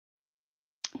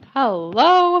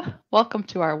Hello, welcome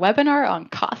to our webinar on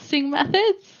costing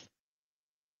methods.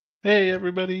 Hey,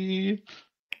 everybody.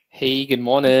 Hey, good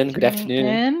morning, good Tuning afternoon.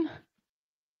 in.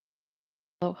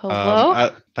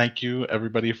 Hello. Thank you,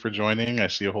 everybody, for joining. I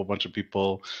see a whole bunch of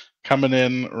people coming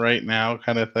in right now,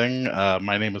 kind of thing.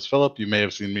 My name is Philip. You may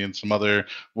have seen me in some other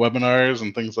webinars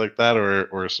and things like that,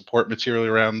 or support material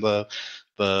around the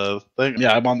thing.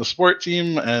 Yeah, I'm on the support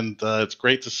team, and it's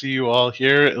great to see you all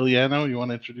here. Iliano, you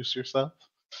want to introduce yourself?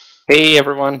 Hey,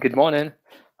 everyone, good morning.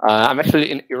 I'm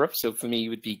actually in Europe, so for me, it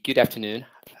would be good afternoon.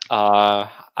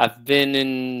 I've been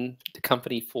in the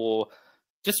company for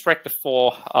just right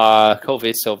before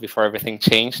COVID, so before everything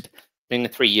changed. Been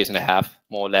 3 years and a half,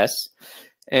 more or less.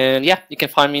 And yeah, you can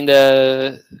find me in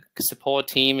the support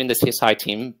team, in the CSI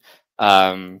team.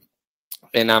 And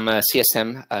I'm a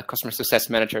CSM, Customer Success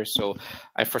Manager, so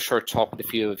I for sure talked with a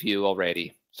few of you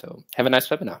already. So have a nice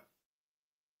webinar.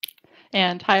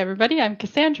 And hi, everybody. I'm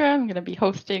Cassandra. I'm going to be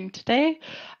hosting today.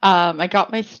 I got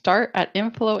my start at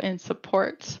inFlow in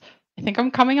support. I think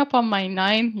I'm coming up on my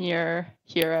 9th year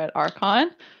here at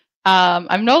Archon.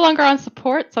 I'm no longer on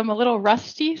support, so I'm a little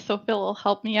rusty. So Phil will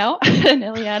help me out and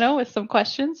Iliano with some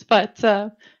questions, but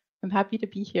I'm happy to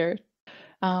be here.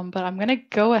 But I'm going to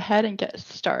go ahead and get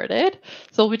started.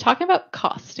 So we'll be talking about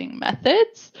costing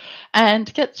methods. And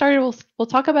to get started, we'll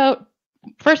talk about,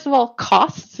 first of all,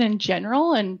 costs in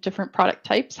general and different product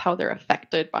types, how they're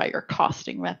affected by your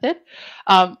costing method,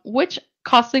 which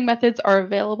costing methods are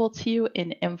available to you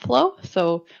in inFlow.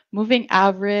 So moving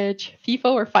average, FIFO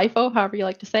or FIFO, however you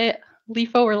like to say it,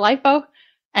 LIFO or LIFO,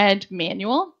 and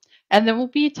manual. And then we'll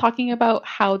be talking about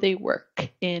how they work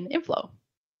in inFlow.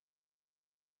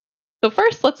 So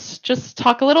first, let's just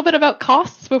talk a little bit about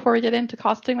costs before we get into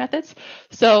costing methods.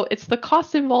 So it's the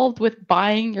cost involved with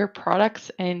buying your products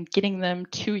and getting them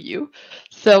to you.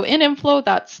 So in inFlow,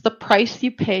 that's the price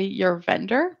you pay your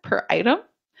vendor per item.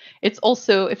 It's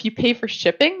also, if you pay for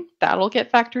shipping, that'll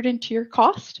get factored into your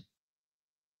cost.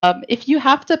 If you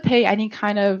have to pay any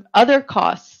kind of other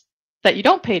costs that you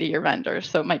don't pay to your vendor,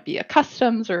 so it might be a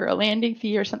customs or a landing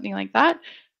fee or something like that,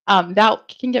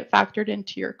 that can get factored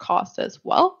into your cost as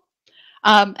well.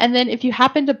 And then if you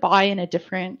happen to buy in a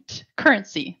different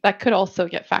currency, that could also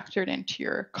get factored into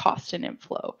your cost in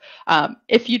inFlow.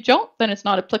 If you don't, then it's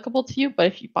not applicable to you, but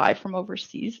if you buy from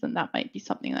overseas, then that might be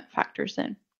something that factors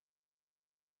in.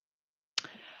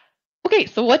 Okay,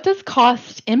 so what does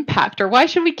cost impact, or why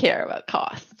should we care about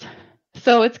cost?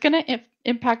 So it's going to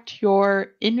impact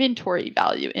your inventory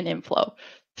value in inFlow.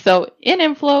 So in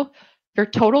inFlow, your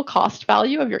total cost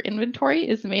value of your inventory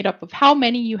is made up of how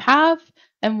many you have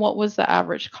and what was the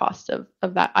average cost of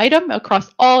that item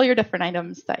across all your different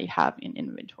items that you have in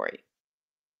inventory.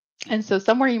 And so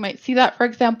somewhere you might see that, for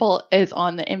example, is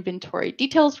on the inventory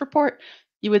details report.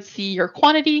 You would see your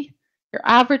quantity, your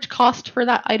average cost for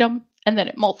that item, and then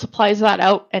it multiplies that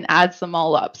out and adds them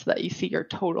all up so that you see your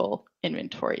total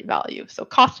inventory value. So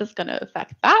cost is going to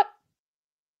affect that.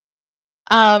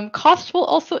 Cost will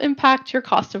also impact your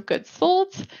cost of goods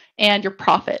sold and your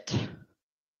profit.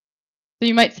 So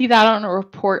you might see that on a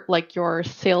report like your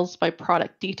sales by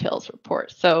product details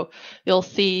report. So you'll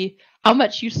see how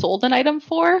much you sold an item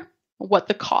for, what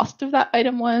the cost of that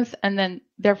item was, and then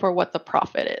therefore what the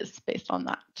profit is based on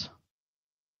that.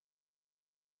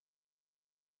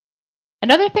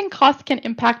 Another thing cost can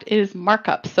impact is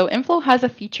markup. So inFlow has a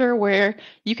feature where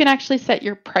you can actually set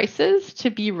your prices to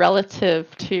be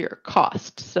relative to your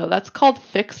cost. So that's called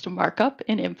fixed markup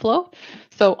in inFlow.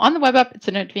 So on the web app, it's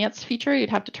an advanced feature.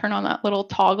 You'd have to turn on that little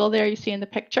toggle there you see in the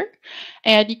picture.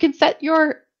 And you can set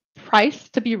your price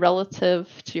to be relative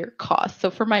to your cost. So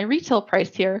for my retail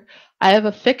price here, I have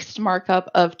a fixed markup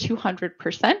of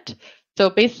 200%.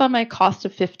 So based on my cost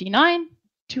of $59,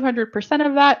 200%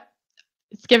 of that,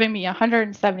 it's giving me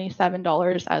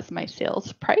 $177 as my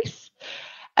sales price.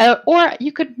 Or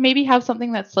you could maybe have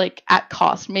something that's like at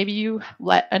cost. Maybe you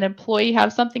let an employee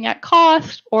have something at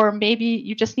cost, or maybe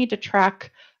you just need to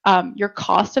track your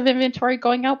cost of inventory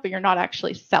going out, but you're not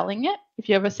actually selling it. If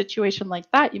you have a situation like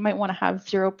that, you might want to have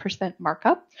 0%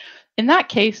 markup. In that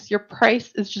case, your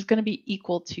price is just going to be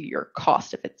equal to your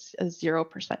cost if it's a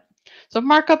 0%. So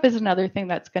markup is another thing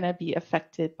that's going to be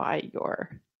affected by your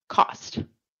cost.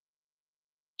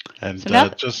 And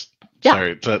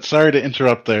sorry to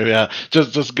interrupt there. Yeah,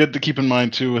 just good to keep in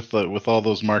mind too with all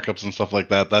those markups and stuff like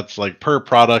that. That's like per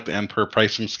product and per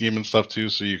pricing scheme and stuff too.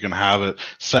 So you can have it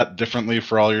set differently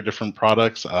for all your different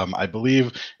products. I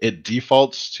believe it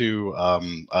defaults to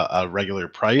a regular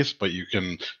price, but you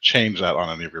can change that on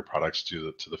any of your products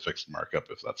to the fixed markup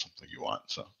if that's something you want.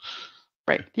 So.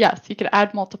 Right. Yes, you could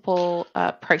add multiple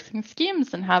pricing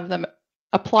schemes and have them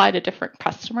apply to different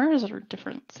customers or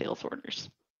different sales orders.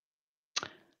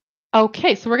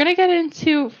 Okay, so we're going to get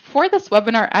into, for this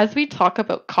webinar, as we talk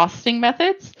about costing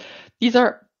methods, these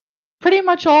are pretty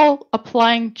much all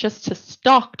applying just to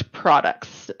stocked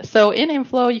products. So in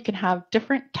inFlow, you can have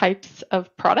different types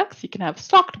of products. You can have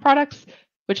stocked products,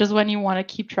 which is when you want to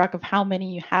keep track of how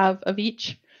many you have of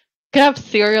each. You can have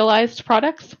serialized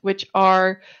products, which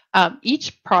are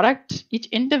each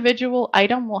individual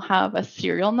item will have a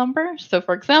serial number. So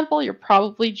for example, you're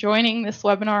probably joining this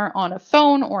webinar on a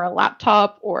phone or a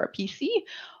laptop or a PC.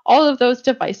 All of those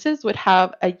devices would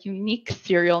have a unique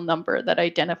serial number that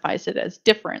identifies it as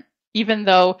different, even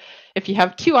though if you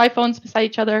have two iPhones beside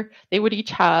each other, they would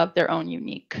each have their own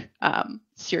unique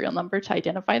serial number to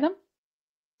identify them.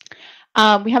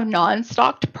 We have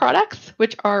non-stocked products,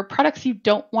 which are products you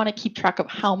don't want to keep track of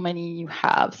how many you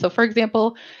have. So for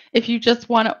example, if you just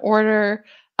want to order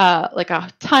like a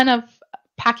ton of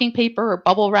packing paper or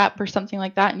bubble wrap or something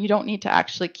like that, and you don't need to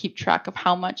actually keep track of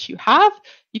how much you have,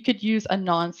 you could use a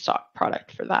non-stock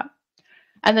product for that.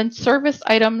 And then service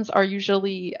items are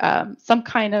usually some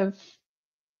kind of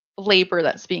labor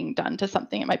that's being done to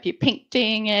something. It might be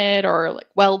painting it or like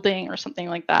welding or something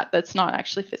like that that's not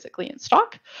actually physically in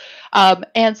stock.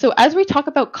 And so as we talk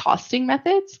about costing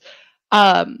methods,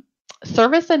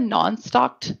 service and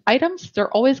non-stocked items,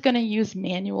 they're always going to use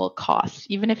manual cost,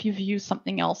 even if you've used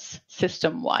something else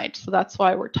system-wide. So that's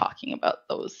why we're talking about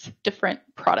those different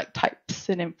product types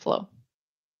in inFlow.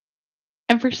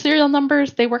 And for serial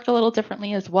numbers, they work a little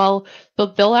differently as well. So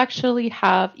they'll actually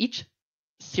have each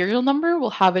serial number will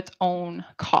have its own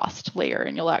cost layer,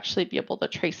 and you'll actually be able to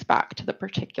trace back to the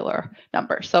particular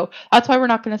number. So that's why we're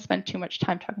not going to spend too much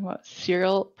time talking about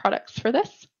serial products for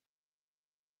this.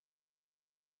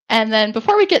 And then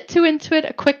before we get too into it,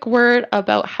 a quick word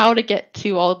about how to get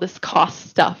to all of this cost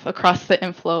stuff across the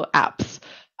inFlow apps.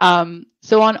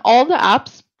 So on all the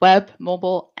apps, web,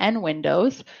 mobile, and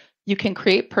Windows, you can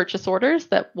create purchase orders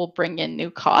that will bring in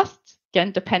new costs.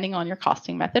 Again, depending on your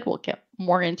costing method, we'll get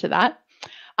more into that.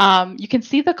 You can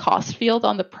see the cost field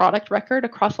on the product record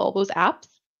across all those apps.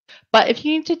 But if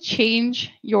you need to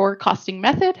change your costing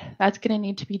method, that's going to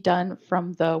need to be done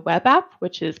from the web app,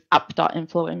 which is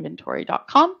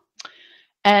app.inflowinventory.com.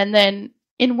 And then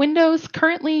in Windows,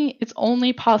 currently, it's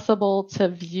only possible to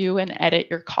view and edit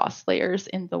your cost layers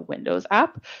in the Windows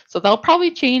app. So that'll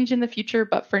probably change in the future.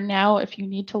 But for now, if you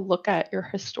need to look at your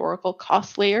historical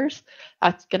cost layers,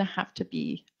 that's going to have to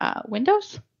be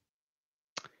Windows.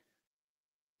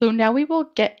 So now we will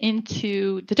get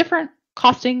into the different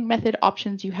costing method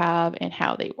options you have and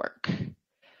how they work.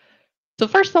 So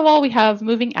first of all, we have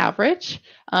moving average.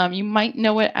 You might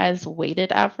know it as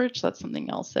weighted average. That's something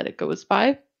else that it goes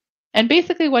by. And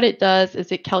basically what it does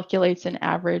is it calculates an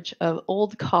average of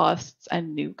old costs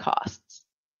and new costs.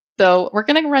 So we're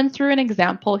going to run through an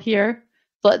example here.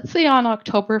 Let's say on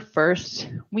October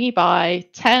 1st, we buy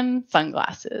 10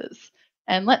 sunglasses.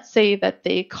 And let's say that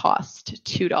they cost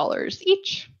 $2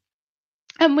 each.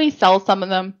 And we sell some of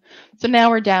them. So now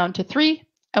we're down to 3,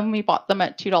 and we bought them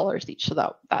at $2 each.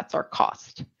 So that's our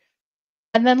cost.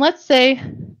 And then let's say,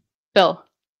 Bill.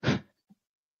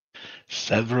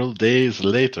 Several days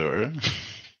later.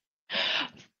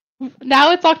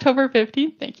 Now it's October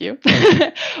 15th. Thank you.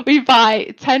 We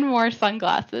buy 10 more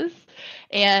sunglasses.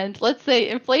 And let's say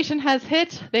inflation has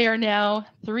hit. They are now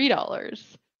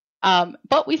 $3.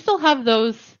 But we still have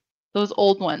those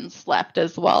old ones left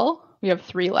as well. We have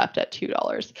 3 left at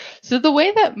 $2. So the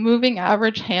way that moving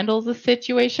average handles a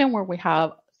situation where we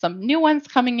have some new ones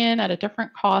coming in at a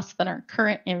different cost than our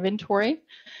current inventory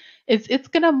is it's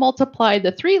going to multiply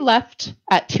the 3 left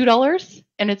at $2,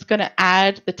 and it's going to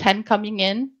add the 10 coming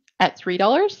in at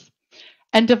 $3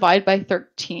 and divide by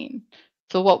 13.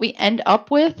 So what we end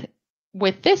up with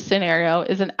this scenario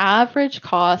is an average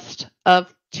cost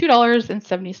of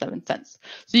 $2.77.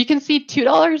 So you can see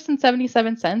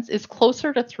 $2.77 is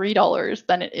closer to $3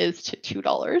 than it is to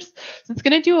 $2. So it's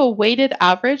going to do a weighted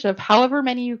average of however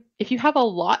many, if you have a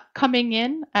lot coming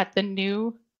in at the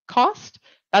new cost,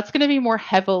 that's going to be more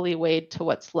heavily weighed to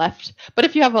what's left. But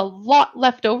if you have a lot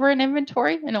left over in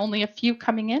inventory and only a few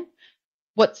coming in,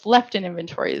 what's left in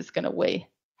inventory is going to weigh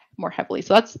more heavily.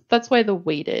 So that's why the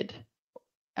weighted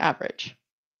average.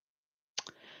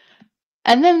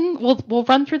 And then we'll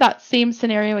run through that same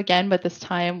scenario again, but this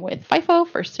time with FIFO,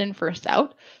 first in, first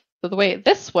out. So the way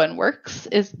this one works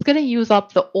is it's going to use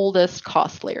up the oldest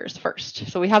cost layers first.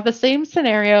 So we have the same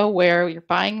scenario where you're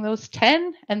buying those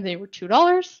 10 and they were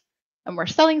 $2, and we're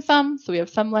selling some. So we have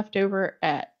some left over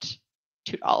at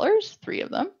 $2, 3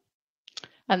 of them.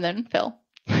 And then Phil.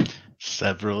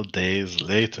 Several days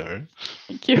later.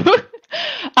 Thank you.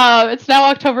 It's now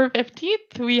October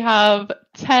 15th. We have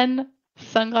 10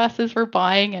 sunglasses we're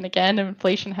buying, and again,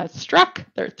 inflation has struck.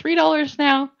 They're $3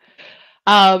 now,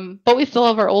 but we still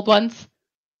have our old ones.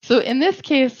 So in this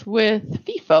case with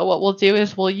FIFO, what we'll do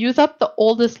is we'll use up the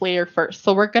oldest layer first.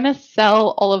 So we're going to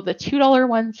sell all of the $2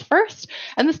 ones first,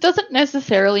 and this doesn't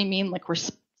necessarily mean like we're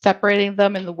separating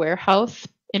them in the warehouse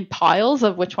in piles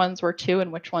of which ones were 2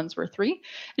 and which ones were 3.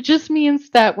 It just means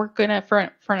that we're going to,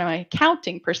 from an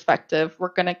accounting perspective,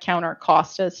 we're going to count our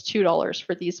cost as $2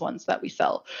 for these ones that we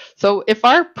sell. So if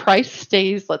our price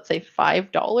stays, let's say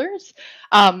 $5,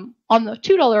 on the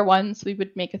 $2 ones, we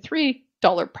would make a $3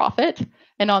 profit.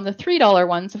 And on the $3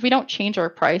 ones, if we don't change our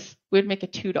price, we'd make a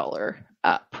 $2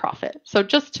 profit. So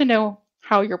just to know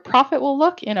how your profit will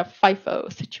look in a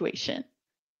FIFO situation.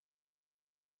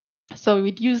 So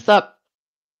we'd use up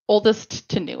oldest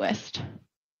to newest.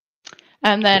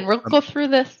 And then we'll go through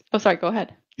this. Oh, sorry, go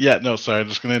ahead. Yeah, no, sorry, I'm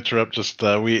just going to interrupt. Just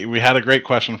we had a great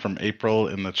question from April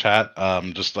in the chat.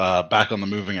 Just back on the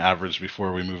moving average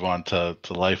before we move on to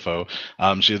LIFO.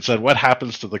 She had said, what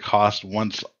happens to the cost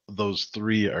once those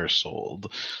 3 are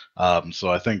sold? So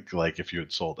I think like if you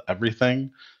had sold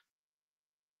everything.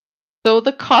 So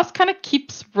the cost kind of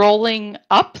keeps rolling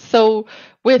up. So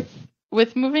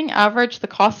with moving average, the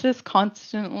cost is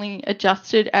constantly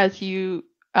adjusted as you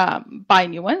buy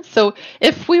new ones. So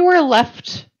if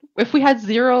we had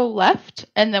 0 left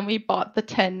and then we bought the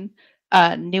 10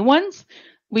 new ones,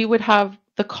 we would have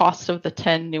the cost of the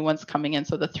 10 new ones coming in.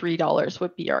 So the $3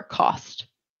 would be our cost.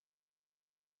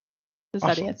 Does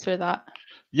Awesome. that answer that?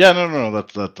 Yeah, no,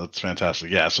 that's fantastic.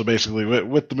 Yeah, so basically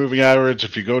with the moving average,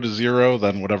 if you go to 0,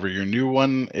 then whatever your new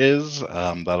one is,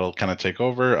 that'll kind of take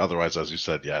over. Otherwise, as you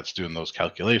said, yeah, it's doing those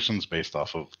calculations based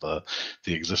off of the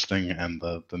existing and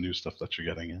the new stuff that you're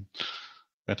getting in.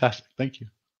 Fantastic, thank you.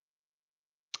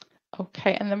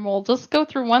 Okay, and then we'll just go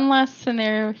through one last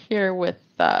scenario here with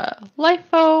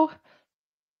LIFO.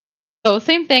 So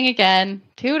same thing again,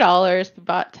 $2, we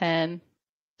bought 10,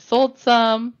 sold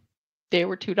some, they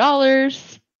were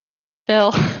 $2.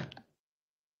 Phil,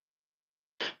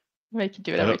 I can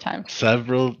do it every time.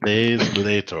 Several days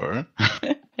later.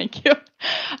 Thank you.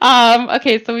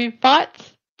 Okay, so we bought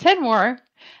 10 more.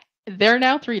 They're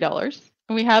now $3.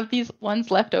 And we have these ones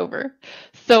left over.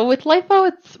 So with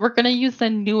LIFO, we're going to use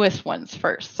the newest ones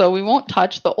first. So we won't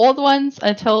touch the old ones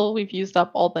until we've used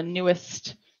up all the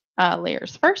newest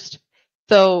layers first.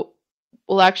 So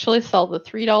we'll actually sell the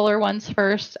 $3 ones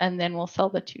first, and then we'll sell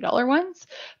the $2 ones.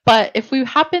 But if we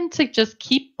happen to just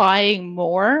keep buying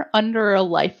more under a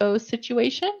LIFO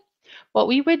situation, what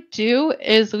we would do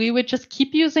is we would just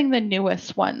keep using the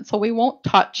newest one. So we won't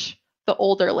touch the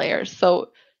older layers.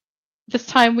 So this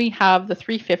time we have the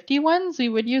 350 ones we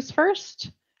would use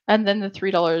first, and then the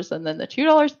 $3 and then the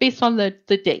 $2 based on the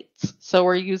dates. So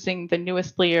we're using the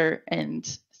newest layer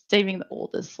and saving the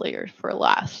oldest layer for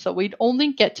last. So we'd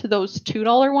only get to those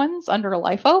 $2 ones under a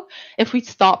LIFO if we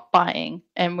stop buying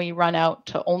and we run out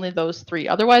to only those 3.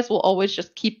 Otherwise, we'll always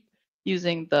just keep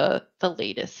using the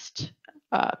latest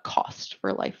cost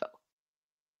for LIFO.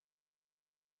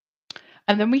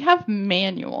 And then we have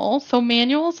manual. So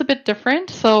manual is a bit different.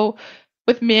 So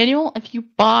with manual, if you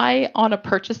buy on a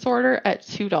purchase order at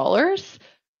 $2,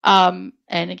 and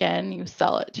again, you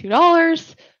sell at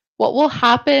 $2, what will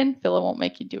happen, Phil won't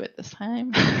make you do it this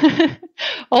time.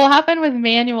 What will happen with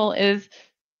manual is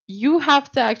you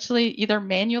have to actually either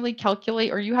manually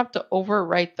calculate or you have to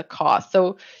overwrite the cost.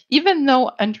 So even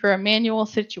though under a manual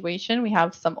situation, we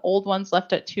have some old ones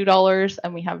left at $2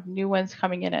 and we have new ones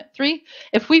coming in at $3,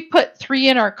 if we put 3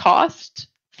 in our cost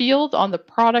field on the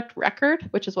product record,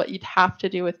 which is what you'd have to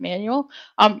do with manual,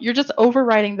 you're just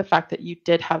overwriting the fact that you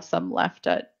did have some left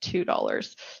at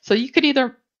 $2. So you could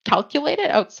either calculate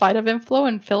it outside of inFlow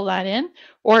and fill that in,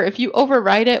 or if you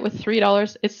overwrite it with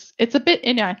 $3, it's a bit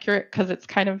inaccurate because it's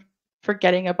kind of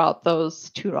forgetting about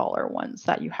those $2 ones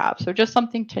that you have. So just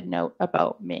something to note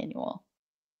about manual.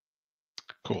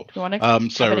 Cool.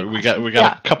 Sorry, we got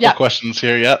a couple questions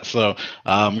here. Yeah, so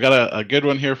we got a good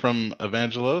one here from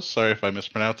Evangelos. Sorry if I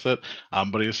mispronounce it,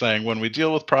 but he's saying, when we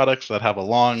deal with products that have a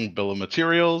long bill of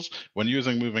materials, when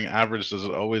using moving average, does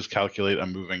it always calculate a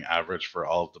moving average for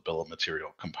all of the bill of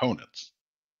material components?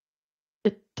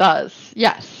 It does,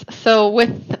 yes. So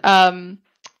with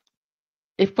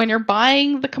when you're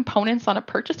buying the components on a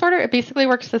purchase order, it basically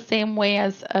works the same way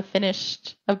as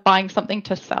buying something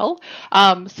to sell.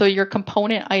 So your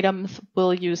component items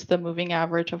will use the moving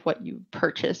average of what you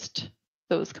purchased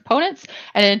those components.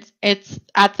 And it's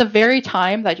at the very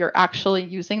time that you're actually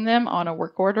using them on a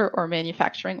work order or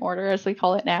manufacturing order, as we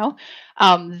call it now,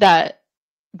 that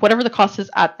whatever the cost is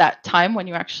at that time when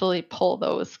you actually pull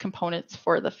those components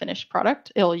for the finished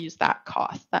product, it'll use that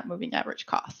cost, that moving average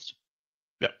cost.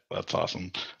 Yep, that's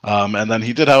awesome. And then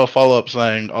he did have a follow-up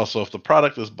saying, also, if the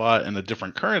product is bought in a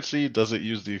different currency, does it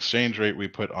use the exchange rate we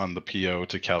put on the PO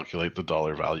to calculate the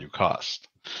dollar value cost?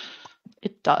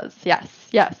 It does, yes.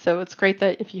 Yeah, so it's great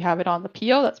that if you have it on the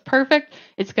PO, that's perfect.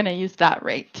 It's going to use that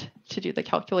rate to do the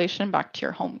calculation back to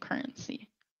your home currency.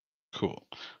 Cool.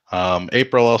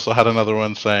 April also had another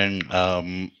one saying,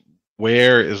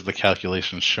 where is the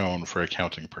calculation shown for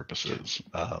accounting purposes?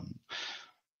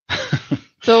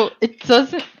 So it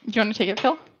doesn't, do you want to take it,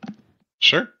 Phil?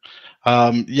 Sure.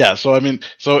 Yeah, so I mean,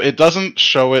 so it doesn't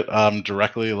show it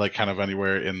directly, like kind of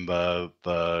anywhere in the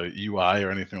UI or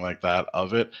anything like that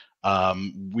of it.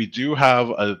 We do have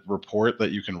a report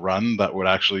that you can run that would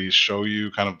actually show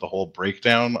you kind of the whole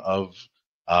breakdown of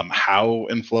how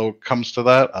inFlow comes to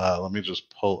that. Let me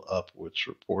just pull up which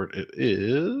report it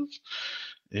is.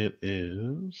 It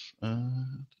is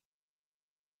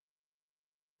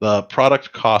the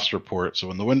product cost report. So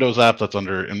in the Windows app, that's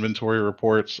under inventory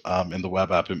reports. In the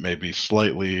web app, it may be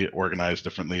slightly organized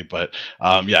differently, but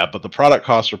but the product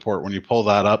cost report, when you pull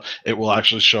that up, it will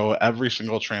actually show every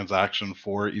single transaction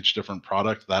for each different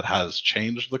product that has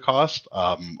changed the cost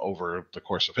over the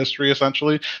course of history,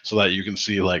 essentially, so that you can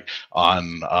see, like,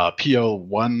 on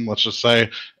PO1, let's just say,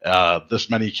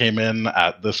 this many came in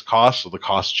at this cost, so the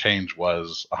cost change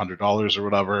was $100 or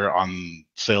whatever. On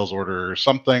sales order or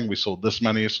something, we sold this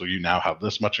many, so you now have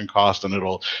this much in cost, and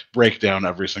it'll break down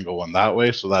every single one that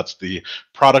way. So that's the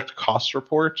product cost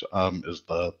report, is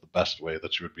the best way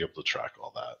that you would be able to track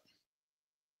all that.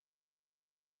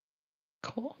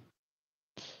 Cool.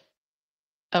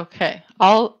 Okay,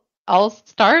 I'll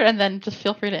start, and then just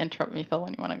feel free to interrupt me, Phil,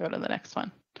 when you want to go to the next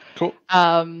one. Cool.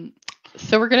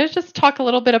 So we're going to just talk a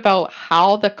little bit about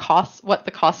how what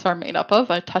the costs are made up of.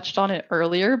 I touched on it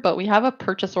earlier, but we have a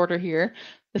purchase order here.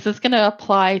 This is going to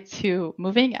apply to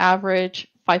moving average,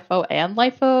 FIFO, and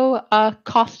LIFO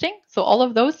costing. So all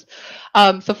of those.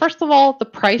 So first of all, the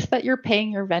price that you're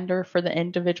paying your vendor for the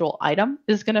individual item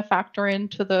is going to factor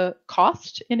into the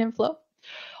cost in inFlow.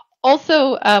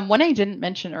 Also, one I didn't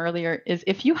mention earlier is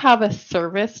if you have a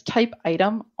service type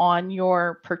item on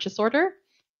your purchase order,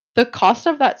 the cost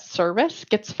of that service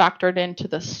gets factored into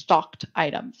the stocked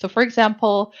item. So for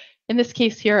example, in this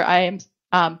case here, I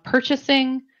am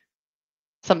purchasing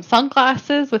some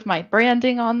sunglasses with my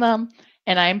branding on them,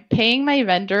 and I'm paying my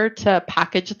vendor to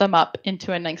package them up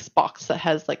into a nice box that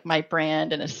has like my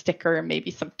brand and a sticker and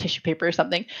maybe some tissue paper or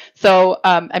something. So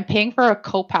I'm paying for a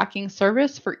co-packing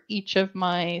service for each of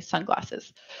my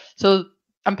sunglasses. So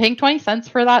I'm paying 20 cents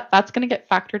for that. That's going to get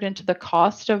factored into the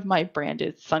cost of my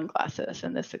branded sunglasses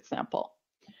in this example.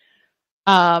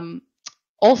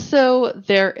 Also,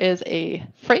 there is a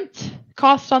freight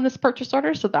cost on this purchase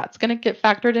order, so that's going to get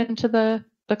factored into the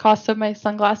cost of my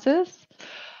sunglasses.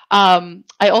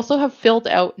 I also have filled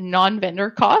out non-vendor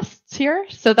costs here,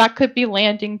 so that could be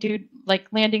landing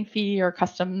fee or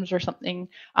customs or something,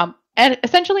 and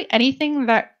essentially anything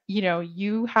that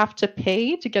you have to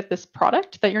pay to get this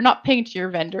product that you're not paying to your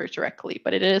vendor directly,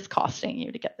 but it is costing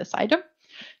you to get this item.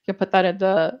 You can put that in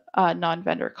the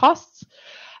non-vendor costs.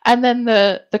 And then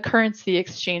the currency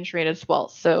exchange rate as well.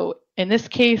 So in this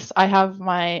case, I have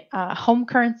my home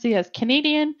currency as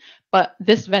Canadian, but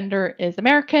this vendor is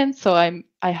American, so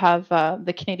I have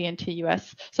the Canadian to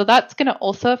US. So that's going to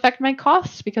also affect my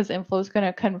costs because inFlow is going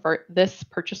to convert this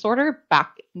purchase order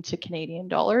back into Canadian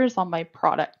dollars on my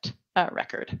product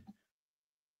record.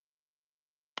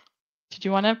 Did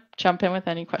you want to jump in with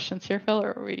any questions here, Phil,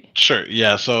 or are we? Sure.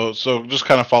 Yeah. So just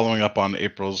kind of following up on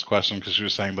April's question, because she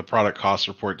was saying the product cost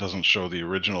report doesn't show the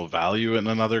original value in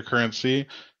another currency,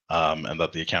 and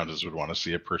that the accountants would want to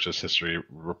see a purchase history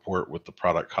report with the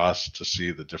product costs to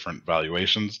see the different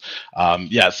valuations.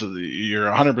 Yeah. So you're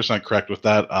 100% correct with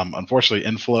that. Unfortunately,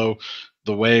 inFlow,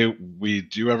 the way we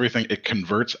do everything, it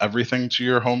converts everything to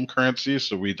your home currency,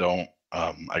 so we don't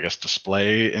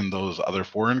display in those other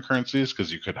foreign currencies,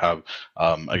 because you could have,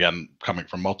 again, coming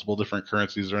from multiple different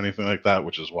currencies or anything like that,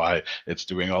 which is why it's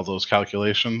doing all those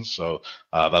calculations. So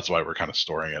that's why we're kind of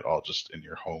storing it all just in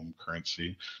your home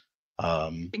currency.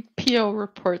 I think PO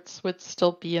reports would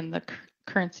still be in the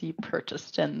currency you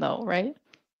purchased in, though, right?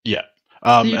 Yeah.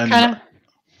 So you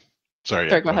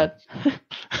Sorry, go ahead.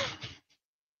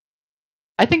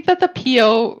 I think that the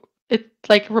PO,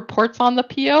 reports on the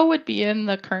PO would be in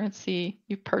the currency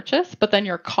you purchase, but then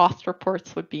your cost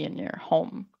reports would be in your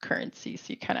home currency. So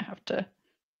you kind of have to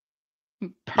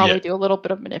probably do a little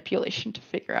bit of manipulation to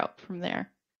figure out from there.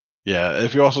 Yeah,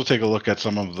 if you also take a look at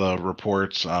some of the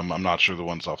reports, I'm not sure the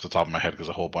ones off the top of my head because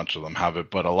a whole bunch of them have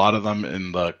it, but a lot of them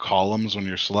in the columns when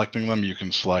you're selecting them, you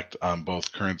can select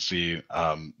both currency,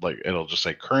 like it'll just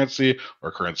say currency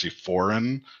or currency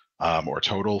foreign, or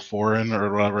total foreign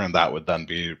or whatever, and that would then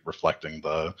be reflecting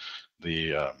the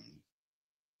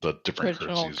different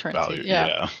Original currencies currency, value.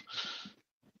 yeah.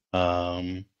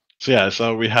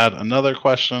 So we had another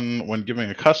question. When giving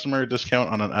a customer a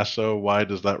discount on an SO, why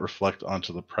does that reflect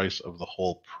onto the price of the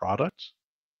whole product?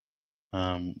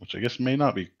 Which I guess may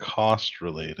not be cost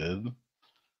related.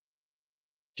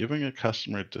 Giving a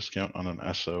customer a discount on an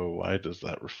SO, why does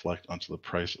that reflect onto the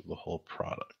price of the whole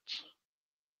product?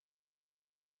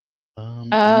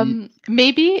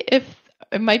 Maybe if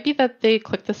it might be that they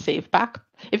click the save back.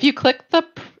 If you click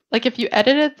if you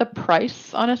edited the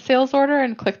price on a sales order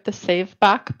and click the save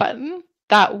back button,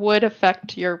 that would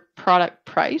affect your product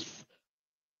price.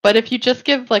 But if you just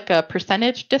give like a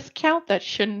percentage discount, that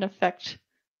shouldn't affect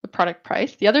the product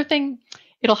price. The other thing,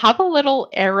 it'll have a little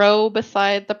arrow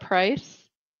beside the price.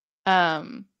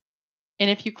 And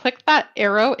if you click that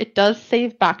arrow, it does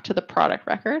save back to the product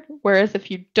record. Whereas if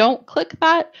you don't click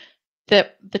that,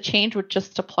 the change would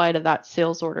just apply to that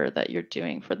sales order that you're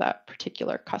doing for that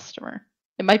particular customer.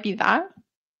 It might be that.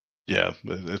 Yeah,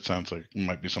 it sounds like it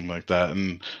might be something like that.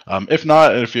 And if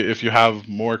not, if you have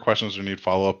more questions or need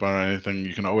follow up on anything,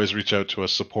 you can always reach out to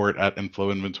us,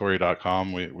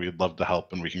 support@inflowinventory.com. We'd love to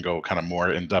help, and we can go kind of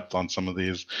more in depth on some of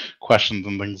these questions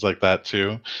and things like that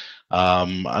too.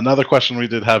 Another question we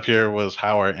did have here was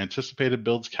how are anticipated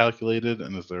builds calculated,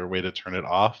 and is there a way to turn it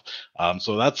off?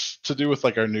 So that's to do with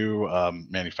like our new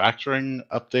manufacturing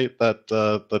update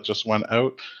that just went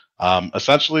out.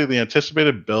 Essentially, the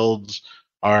anticipated builds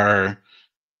are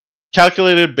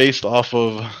calculated based off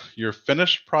of your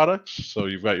finished products. So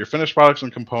you've got your finished products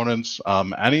and components,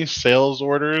 any sales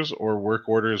orders or work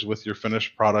orders with your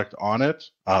finished product on it.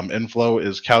 inFlow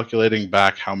is calculating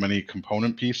back how many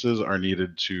component pieces are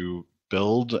needed to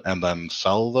build and then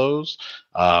sell those,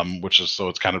 which is so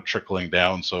it's kind of trickling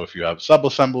down. So if you have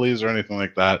sub-assemblies or anything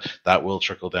like that, that will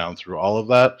trickle down through all of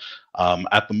that.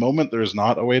 At the moment, there is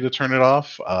not a way to turn it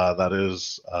off. That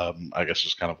is, I guess,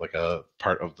 just kind of like a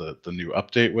part of the new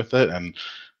update with it, and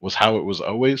was how it was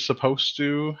always supposed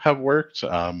to have worked.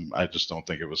 I just don't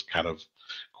think it was kind of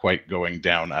quite going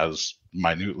down as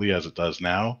minutely as it does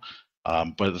now.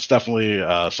 But it's definitely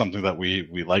something that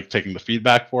we like taking the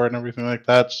feedback for and everything like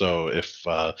that. So if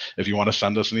you want to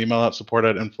send us an email at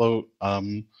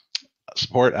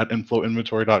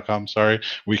support@inflowinventory.com, sorry,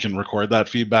 we can record that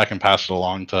feedback and pass it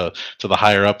along to the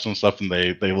higher ups and stuff, and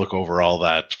they look over all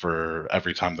that for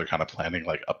every time they're kind of planning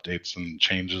like updates and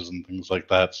changes and things like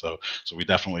that. So we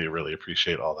definitely really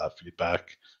appreciate all that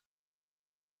feedback.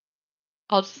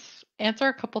 I'll just answer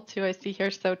a couple too I see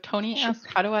here. So Tony asked,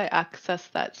 how do I access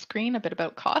that screen? A bit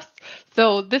about costs.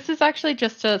 So this is actually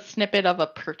just a snippet of a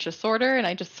purchase order, and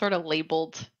I just sort of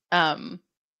labeled the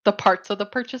parts of the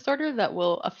purchase order that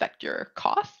will affect your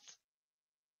costs.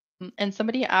 And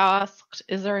somebody asked,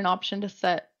 is there an option to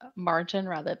set margin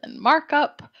rather than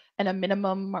markup and a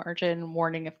minimum margin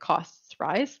warning if costs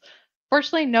rise?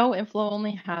 Fortunately, no, inFlow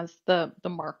only has the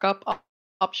markup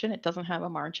option. It doesn't have a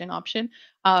margin option.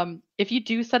 If you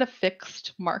do set a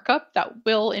fixed markup, that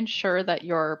will ensure that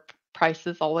your price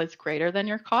is always greater than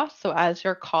your cost. So as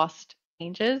your cost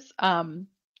changes,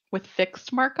 with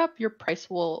fixed markup, your price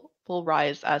will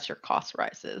rise as your cost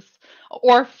rises,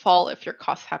 or fall if your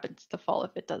cost happens to fall,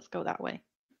 if it does go that way.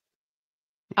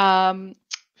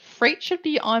 Freight should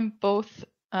be on both.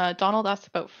 Donald asked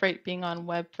about Freight being on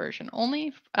web version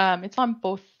only. It's on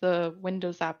both the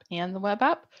Windows app and the web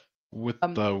app. With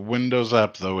the Windows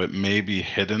app, though, it may be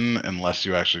hidden unless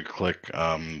you actually click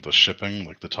the shipping,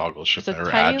 like the toggle shipping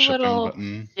or add shipping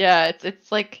button. Yeah,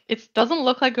 it's like, it doesn't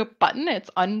look like a button. It's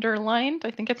underlined.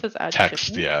 I think it says add text,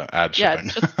 shipping. Yeah, add shipping. Yeah,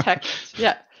 it's just text.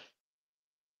 Yeah.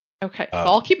 Okay, so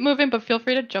I'll keep moving, but feel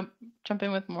free to jump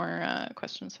in with more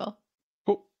questions, Phil.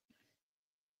 Cool.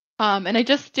 And I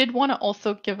just did want to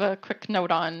also give a quick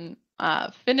note on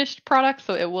finished products.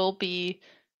 So it will be,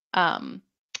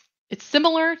 it's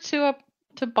similar to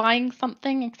buying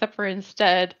something, except for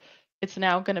instead, it's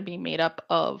now going to be made up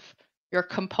of your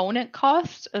component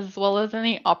cost as well as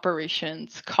any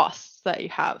operations costs that you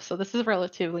have. So this is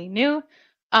relatively new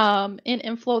in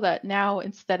inFlow, that now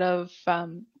instead of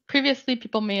previously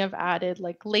people may have added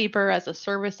like labor as a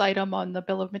service item on the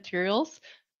bill of materials.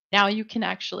 Now you can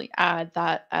actually add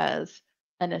that as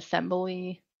an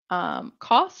assembly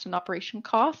cost, an operation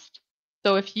cost.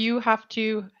 So if you have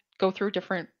to go through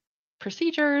different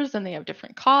procedures and they have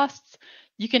different costs,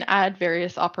 you can add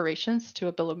various operations to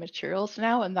a bill of materials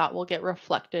now, and that will get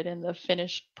reflected in the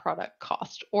finished product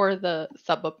cost or the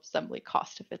sub-assembly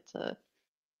cost if it's a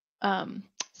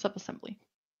sub-assembly.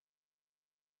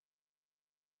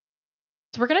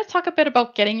 So we're going to talk a bit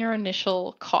about getting your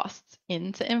initial costs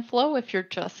into inFlow if you're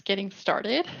just getting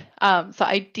started. So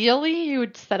ideally, you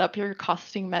would set up your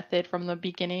costing method from the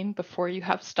beginning before you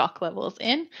have stock levels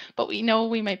in, but we know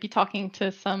we might be talking to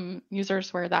some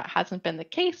users where that hasn't been the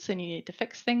case and you need to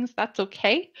fix things. That's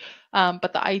okay.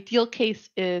 But the ideal case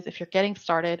is if you're getting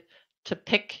started to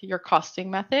pick your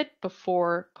costing method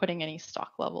before putting any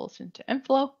stock levels into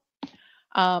inFlow.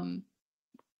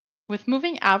 With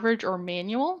moving average or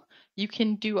manual, you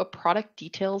can do a product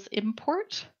details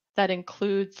import that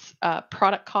includes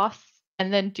product costs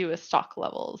and then do a stock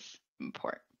levels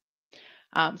import.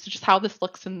 So just how this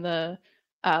looks in the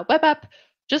web app,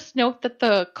 just note that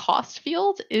the cost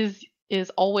field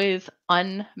is always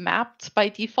unmapped by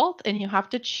default, and you have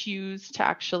to choose to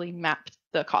actually map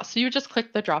the cost. So you just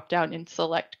click the drop down and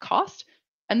select cost.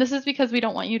 And this is because we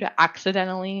don't want you to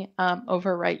accidentally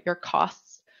overwrite your costs.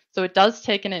 So it does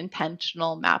take an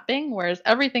intentional mapping, whereas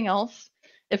everything else,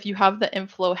 if you have the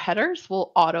inFlow headers,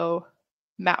 will auto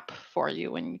map for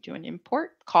you when you do an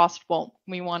import. Cost won't.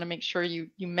 We want to make sure you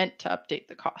meant to update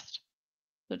the cost.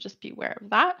 So just be aware of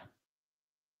that.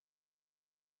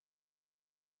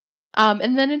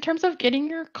 And then in terms of getting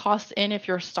your costs in, if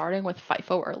you're starting with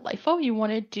FIFO or LIFO, you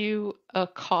want to do a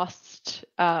cost.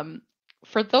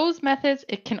 For those methods,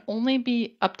 it can only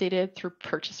be updated through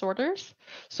purchase orders.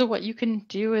 So what you can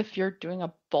do if you're doing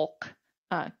a bulk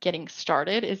getting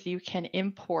started is you can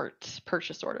import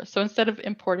purchase orders. So instead of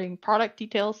importing product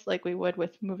details like we would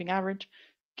with moving average,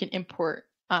 you can import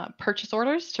purchase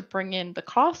orders to bring in the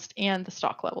cost and the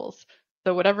stock levels.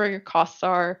 So whatever your costs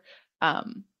are,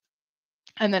 and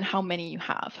then how many you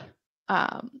have.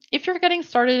 If you're getting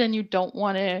started and you don't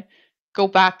want to go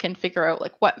back and figure out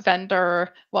like what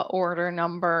vendor, what order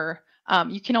number,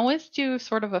 you can always do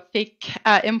sort of a fake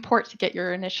import to get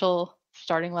your initial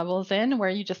starting levels in, where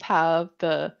you just have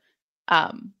the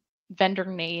vendor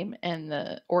name and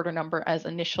the order number as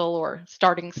initial or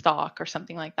starting stock or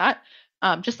something like that.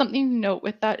 Just something to note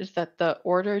with that is that the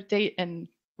order date and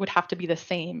would have to be the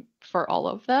same for all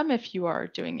of them if you are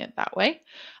doing it that way.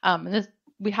 And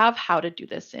we have how to do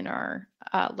this in our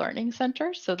learning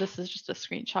center. So this is just a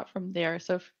screenshot from there.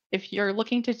 So if you're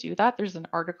looking to do that, there's an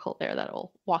article there that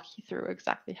will walk you through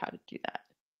exactly how to do that.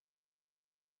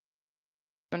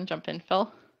 You want to jump in,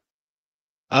 Phil?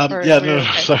 Yeah, no,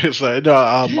 okay? sorry. No,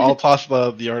 I'll toss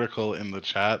the article in the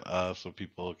chat so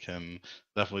people can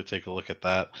definitely take a look at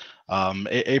that.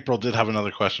 April did have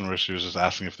another question where she was just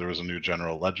asking if there was a new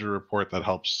general ledger report that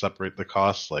helps separate the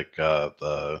costs, like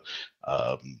the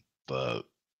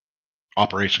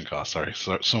operation costs. Sorry,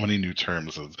 so many new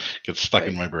terms, it gets stuck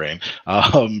in my brain.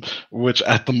 Which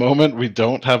at the moment we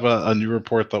don't have a new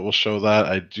report that will show that.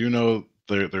 I do know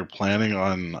they're planning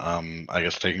on, I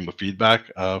guess, taking the feedback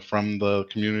from the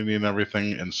community and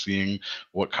everything and seeing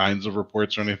what kinds of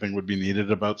reports or anything would be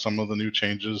needed about some of the new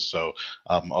changes. So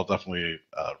I'll definitely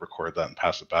record that and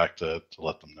pass it back to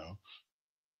let them know.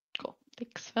 Cool.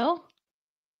 Thanks, Phil.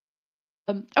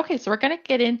 Okay, so we're going to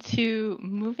get into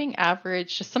moving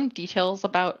average, just some details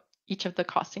about each of the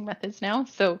costing methods now.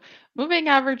 So moving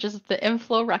average is the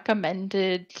inFlow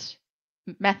recommended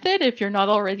method if you're not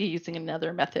already using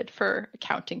another method for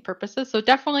accounting purposes. So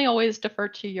definitely always defer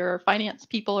to your finance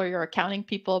people or your accounting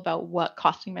people about what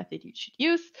costing method you should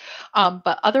use.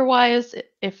 But otherwise,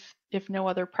 if no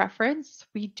other preference,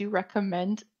 we do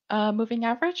recommend moving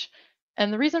average.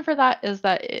 And the reason for that is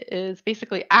that it is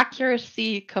basically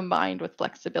accuracy combined with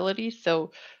flexibility.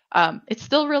 So it's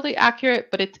still really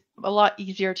accurate, but it's a lot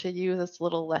easier to use. It's a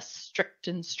little less strict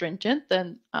and stringent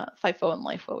than FIFO and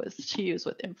LIFO is to use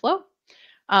with inFlow.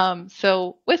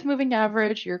 So with moving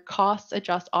average, your costs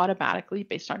adjust automatically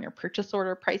based on your purchase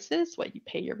order prices, what you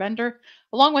pay your vendor,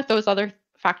 along with those other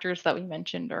factors that we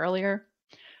mentioned earlier.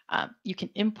 You can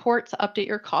import to update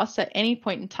your costs at any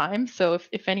point in time. So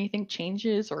if anything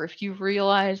changes or if you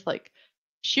realize like,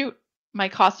 shoot, my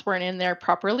costs weren't in there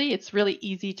properly, it's really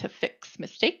easy to fix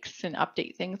mistakes and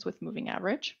update things with moving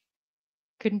average.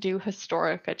 You can do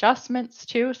historic adjustments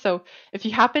too. So if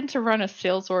you happen to run a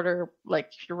sales order,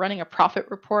 like if you're running a profit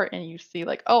report and you see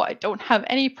like, oh, I don't have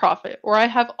any profit or I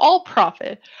have all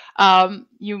profit,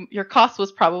 your cost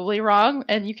was probably wrong,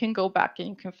 and you can go back and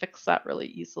you can fix that really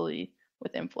easily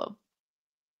with inFlow.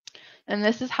 And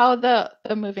this is how the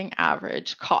moving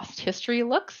average cost history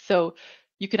looks. So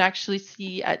you can actually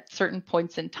see at certain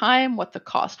points in time what the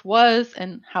cost was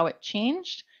and how it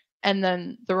changed. And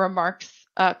then the remarks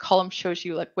column shows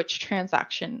you like which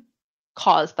transaction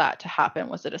caused that to happen.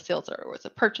 Was it a sales order? Was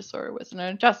it a purchase order? Was it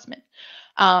an adjustment?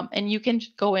 And you can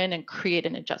go in and create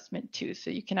an adjustment too.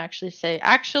 So you can actually say,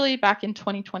 actually, back in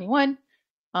 2021,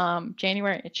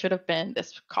 January, it should have been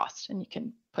this cost, and you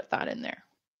can put that in there.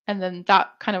 And then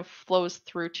that kind of flows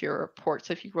through to your report.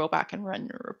 So if you go back and run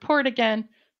your report again,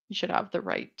 you should have the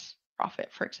right profit,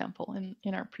 for example,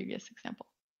 in our previous example.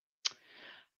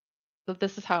 So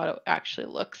this is how it actually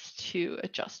looks to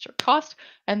adjust your cost.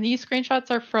 And these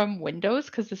screenshots are from Windows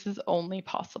because this is only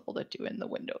possible to do in the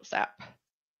Windows app.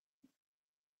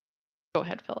 Go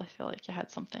ahead, Phil. I feel like you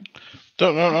had something.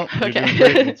 No. You're Okay. doing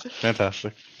great. It's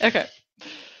fantastic. Okay.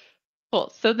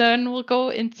 Cool. So then we'll go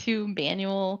into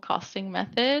manual costing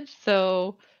method.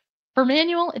 So for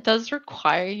manual, it does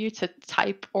require you to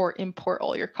type or import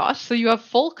all your costs. So you have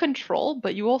full control,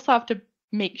 but you also have to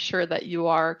make sure that you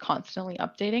are constantly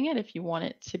updating it if you want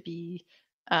it to be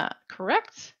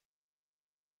correct.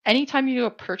 Anytime you do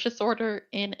a purchase order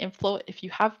in inFlow, if you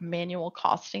have manual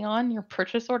costing on, your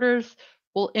purchase orders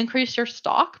will increase your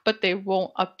stock, but they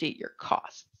won't update your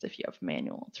costs if you have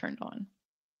manual turned on.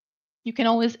 You can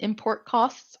always import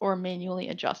costs or manually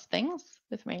adjust things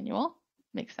with manual.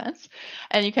 Makes sense.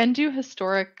 And you can do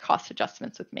historic cost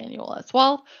adjustments with manual as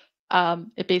well.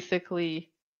 It basically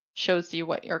shows you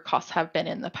what your costs have been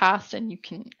in the past, and you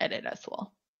can edit as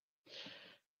well.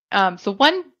 So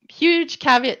one huge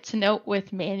caveat to note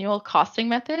with manual costing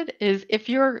method is if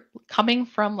you're coming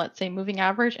from, let's say, moving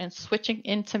average and switching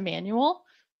into manual,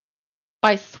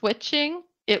 by switching,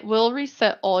 it will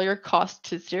reset all your costs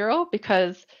to 0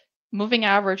 because moving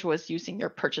average was using your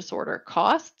purchase order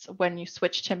costs. When you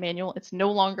switch to manual, it's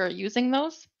no longer using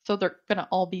those. So they're going to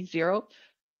all be 0.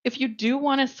 If you do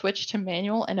want to switch to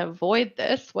manual and avoid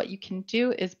this, what you can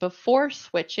do is before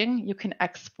switching, you can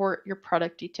export your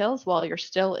product details while you're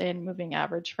still in moving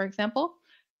average, for example,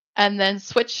 and then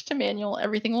switch to manual.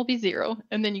 Everything will be 0.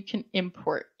 And then you can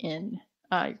import in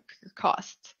your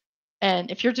costs.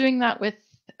 And if you're doing that with,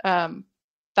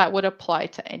 that would apply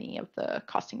to any of the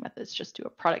costing methods. Just do a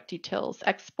product details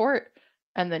export,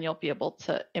 and then you'll be able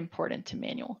to import into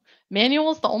manual.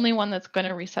 Manual is the only one that's going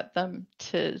to reset them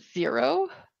to 0.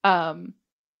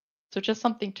 So just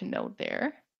something to note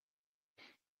there.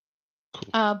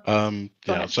 Cool.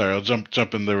 Yeah, sorry, I'll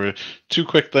jump in. There were 2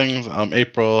 quick things.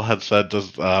 April had said,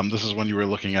 this is when you were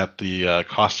looking at the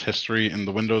cost history in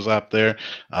the Windows app there.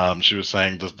 She was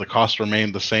saying, does the cost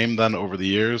remain the same then over the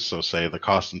years? So say the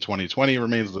cost in 2020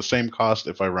 remains the same cost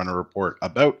if I run a report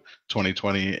about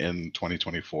 2020 in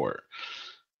 2024.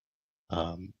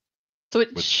 So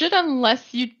it should,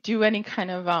 unless you do any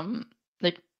kind of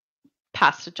like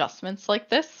past adjustments like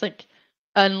this, like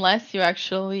unless you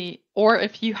actually, or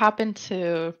if you happen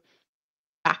to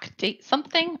backdate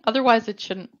something, otherwise it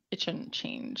shouldn't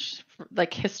change.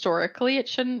 Like historically, it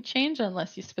shouldn't change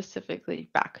unless you specifically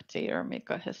backdate or make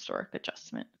a historic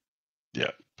adjustment.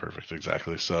 Yeah, perfect,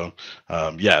 exactly. So,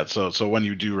 yeah, so when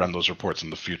you do run those reports in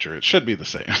the future, it should be the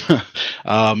same.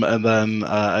 And then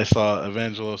I saw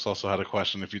Evangelos also had a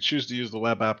question. If you choose to use the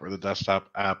web app or the desktop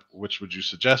app, which would you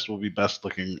suggest will be best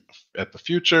looking at the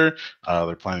future?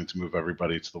 They're planning to move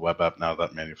everybody to the web app now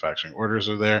that manufacturing orders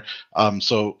are there.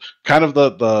 So kind of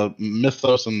the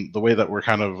mythos and the way that we're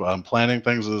kind of planning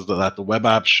things is that the web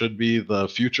app should be the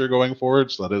future going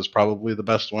forward. So that is probably the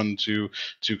best one to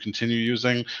continue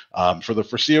using. For the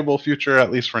foreseeable future,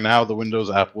 at least for now, the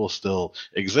Windows app will still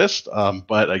exist.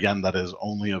 But again, that is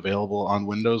only available on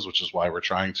Windows, which is why we're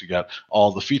trying to get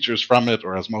all the features from it,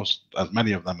 or as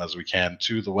many of them as we can,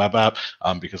 to the web app,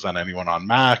 because then anyone on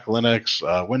Mac, Linux,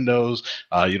 Windows,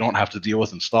 you don't have to deal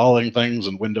with installing things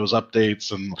and Windows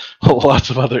updates and lots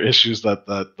of other issues that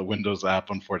the Windows app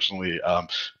unfortunately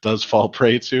does fall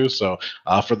prey to. So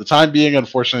for the time being,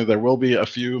 unfortunately, there will be a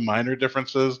few minor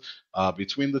differences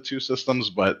between the 2 systems,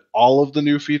 but all of the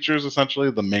new features, essentially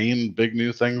the main big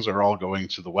new things, are all going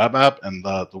to the web app, and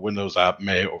the Windows app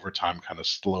may over time kind of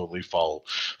slowly fall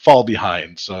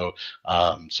behind. So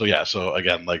yeah, so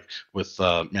again, like with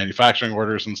manufacturing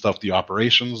orders and stuff, the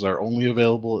operations are only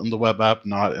available in the web app,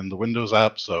 not in the Windows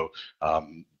app. So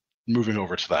moving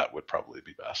over to that would probably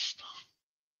be best.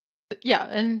 Yeah,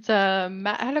 and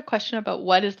Matt had a question about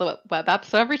what is the web app.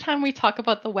 So every time we talk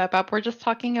about the web app, we're just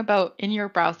talking about in your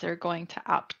browser going to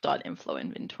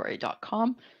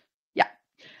app.inflowinventory.com. Yeah.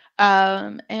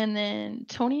 And then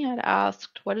Tony had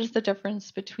asked, what is the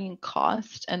difference between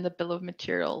cost and the bill of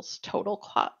materials total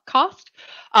cost?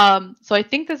 So I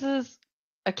think this is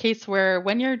a case where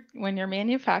when you're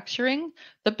manufacturing,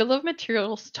 the bill of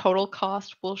materials total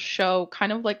cost will show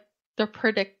kind of like the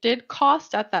predicted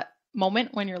cost at that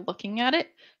moment when you're looking at it,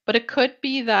 but it could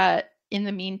be that in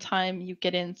the meantime you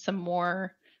get in some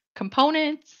more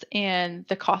components and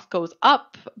the cost goes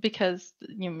up because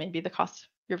maybe the cost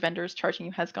your vendor is charging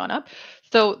you has gone up.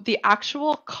 So the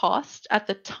actual cost at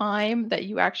the time that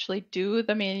you actually do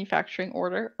the manufacturing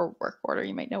order or work order,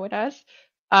 you might know it as,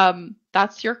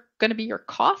 that's going to be your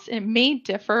cost. It may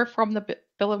differ from the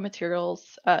bill of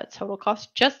materials total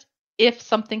cost, just if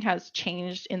something has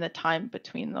changed in the time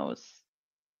between those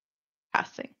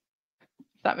passing.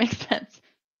 If that makes sense.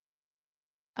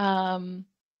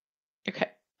 Okay,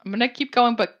 I'm gonna keep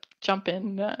going, but jump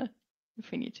in if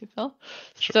we need to, Phil.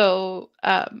 Sure. So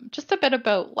just a bit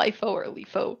about LIFO or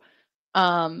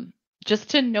LIFO. Just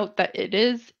to note that it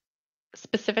is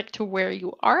specific to where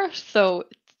you are. So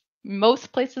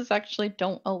most places actually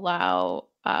don't allow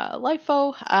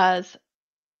LIFO as,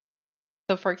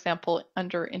 so for example,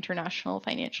 under international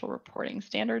financial reporting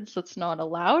standards, it's not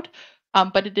allowed,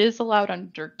 but it is allowed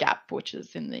under GAAP, which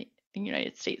is in the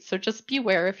United States. So just be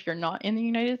aware if you're not in the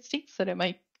United States that it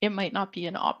might not be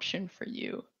an option for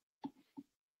you.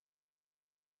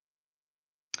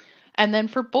 And then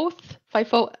for both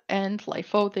FIFO and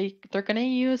LIFO, they're going to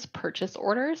use purchase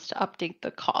orders to update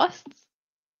the costs.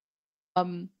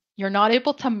 You're not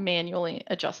able to manually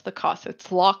adjust the cost.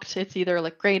 It's locked. It's either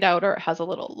like grayed out or it has a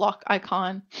little lock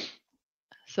icon.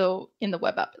 So in the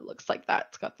web app, it looks like that.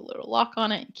 It's got the little lock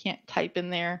on it. You can't type in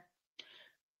there.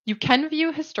 You can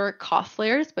view historic cost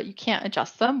layers, but you can't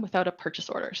adjust them without a purchase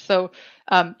order. So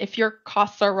if your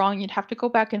costs are wrong, you'd have to go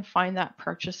back and find that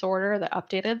purchase order that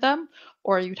updated them,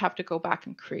 or you'd have to go back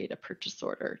and create a purchase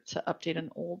order to update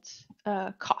an old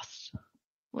cost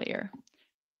layer.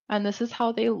 And this is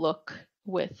how they look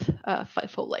with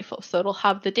FIFO LIFO. So it'll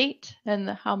have the date and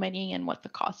how many and what the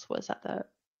cost was at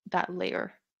that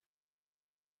layer.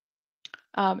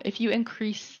 If you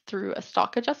increase through a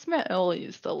stock adjustment, it will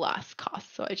use the last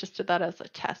cost. So I just did that as a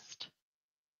test.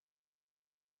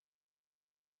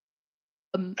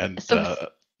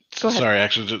 Sorry,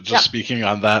 actually, just speaking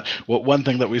on that, one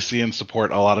thing that we see in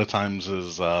support a lot of times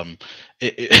is,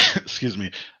 excuse me,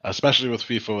 especially with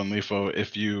FIFO and LIFO,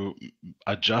 if you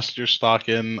adjust your stock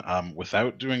in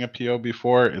without doing a PO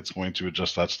before, it's going to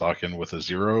adjust that stock in with a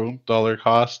 $0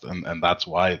 cost, and that's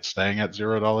why it's staying at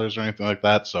 $0 or anything like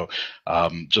that. So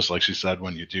just like she said,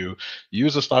 when you do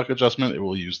use a stock adjustment, it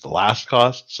will use the last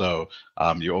cost. So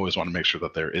you always want to make sure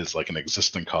that there is like an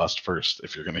existing cost first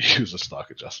if you're going to use a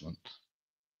stock adjustment.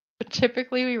 But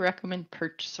typically, we recommend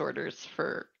purchase orders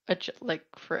for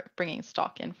bringing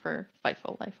stock in for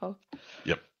FIFO, LIFO.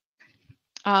 Yep.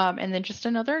 And then just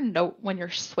another note when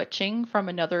you're switching from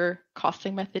another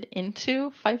costing method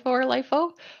into FIFO or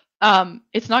LIFO,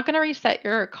 it's not going to reset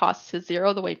your cost to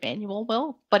zero the way manual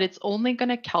will, but it's only going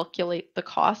to calculate the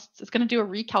costs. It's going to do a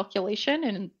recalculation,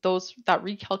 and that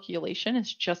recalculation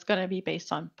is just going to be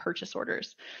based on purchase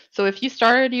orders. So if you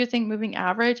started using moving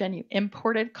average and you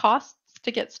imported costs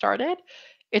to get started,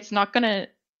 it's not going to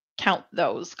count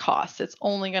those costs. It's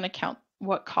only going to count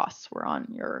what costs were on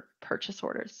your purchase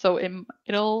orders. So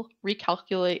it'll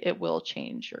recalculate, it will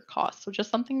change your costs. So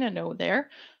just something to know there.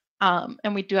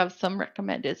 And we do have some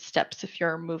recommended steps if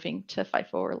you're moving to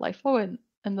FIFO or LIFO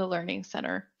in the Learning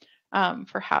Center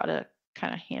for how to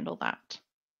kind of handle that.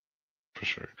 For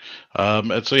sure.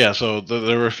 And so, yeah, so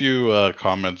there were a few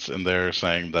comments in there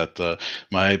saying that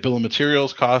my bill of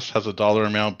materials cost has a dollar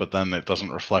amount, but then it doesn't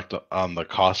reflect on the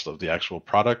cost of the actual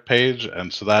product page.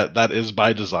 And so that is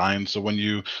by design. So when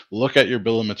you look at your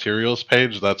bill of materials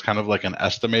page, that's kind of like an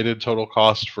estimated total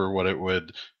cost for what it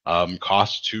would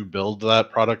cost to build that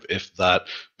product if that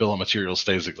bill of materials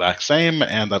stays exact same,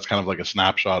 and that's kind of like a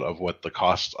snapshot of what the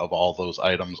cost of all those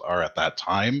items are at that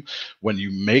time. When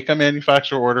you make a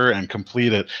manufacturer order and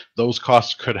complete it, those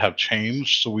costs could have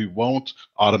changed, so we won't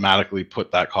automatically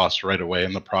put that cost right away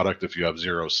in the product if you have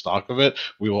zero stock of it.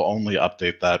 We will only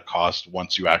update that cost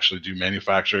once you actually do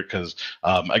manufacture it, because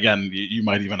again, you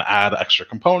might even add extra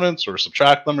components or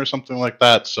subtract them or something like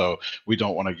that, so we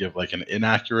don't want to give like an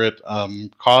inaccurate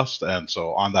cost. And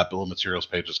so on that bill of materials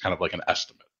page, it's kind of like an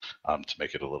estimate to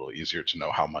make it a little easier to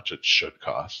know how much it should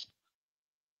cost.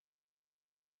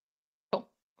 Cool.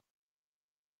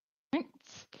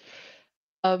 Thanks.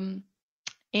 And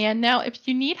now if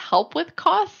you need help with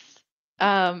costs,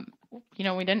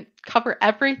 we didn't cover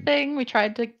everything. We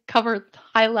tried to cover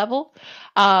high level.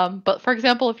 But for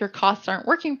example, if your costs aren't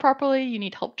working properly, you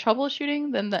need help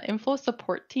troubleshooting, then the inFlow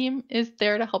support team is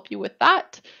there to help you with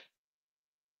that.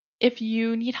 If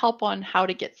you need help on how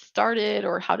to get started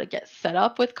or how to get set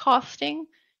up with costing,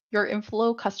 your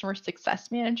inFlow customer success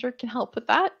manager can help with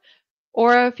that.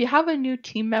 Or if you have a new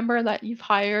team member that you've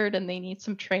hired and they need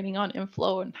some training on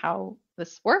inFlow and how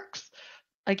this works,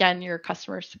 again, your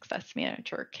customer success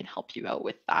manager can help you out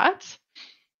with that.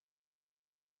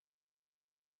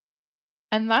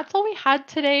 And that's all we had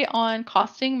today on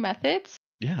costing methods.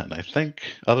 Yeah, and I think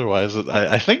otherwise,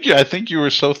 I think you were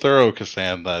so thorough,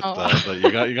 Cassan, that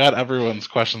that you got everyone's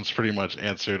questions pretty much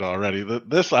answered already.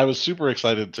 This I was super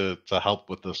excited to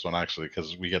help with this one actually,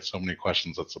 because we get so many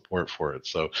questions at support for it.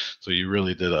 So you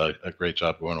really did a great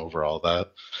job going over all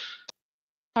that.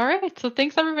 All right, so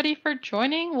thanks everybody for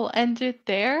joining. We'll end it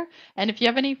there. And if you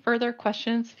have any further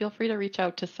questions, feel free to reach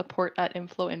out to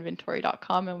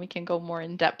support@inflowinventory.com and we can go more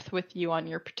in depth with you on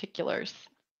your particulars.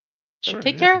 So Sure,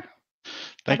 take care.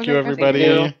 Thank you, everybody.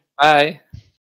 Thank you. Bye.